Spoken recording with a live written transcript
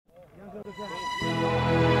Hold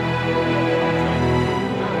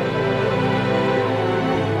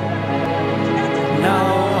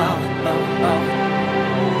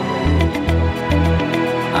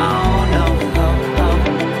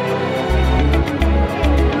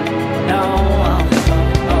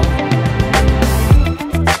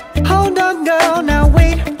on, girl, now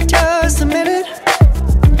wait just a minute.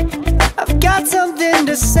 I've got something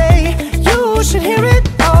to say, you should hear it.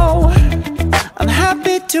 Oh, I'm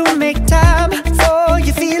happy to make time for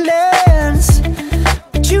your feelings,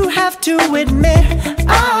 but you have to admit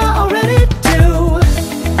I already do.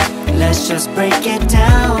 Let's just break it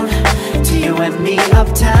down to you and me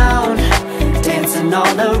uptown, dancing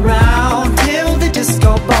all around till the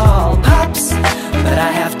disco ball pops. But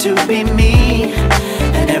I have to be me,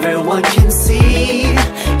 and everyone can see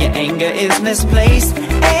your anger is misplaced.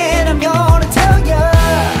 And I'm gonna tell ya,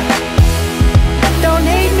 don't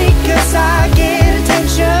hate me cause I get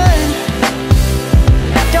attention.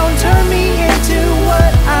 Don't turn me into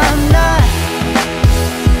what I'm not.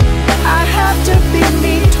 I have to be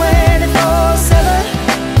me 24/7,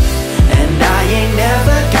 and I ain't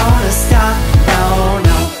never gonna stop. No,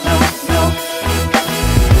 no, no, no.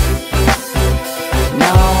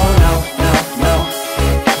 No, no, no, no.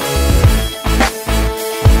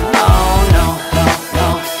 Oh, no, no, no.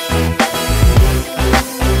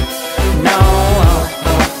 No, oh,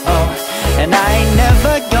 oh, oh. And I ain't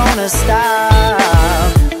never gonna stop.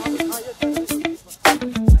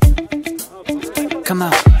 Come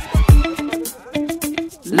on.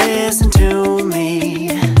 Listen to me.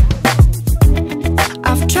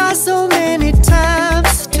 I've tried so many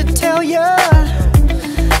times to tell you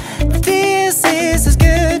this is as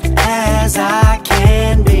good as I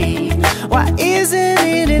can be. Why isn't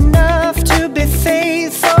it enough to be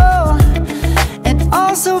faithful and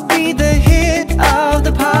also be the hit of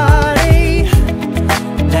the party?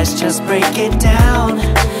 Let's just break it down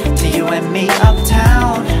to you and me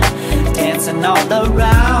uptown, dancing all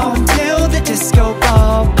around till the disco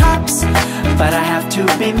ball pops. But I have to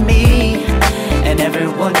be me, and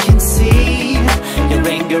everyone can see your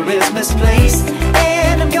anger is misplaced.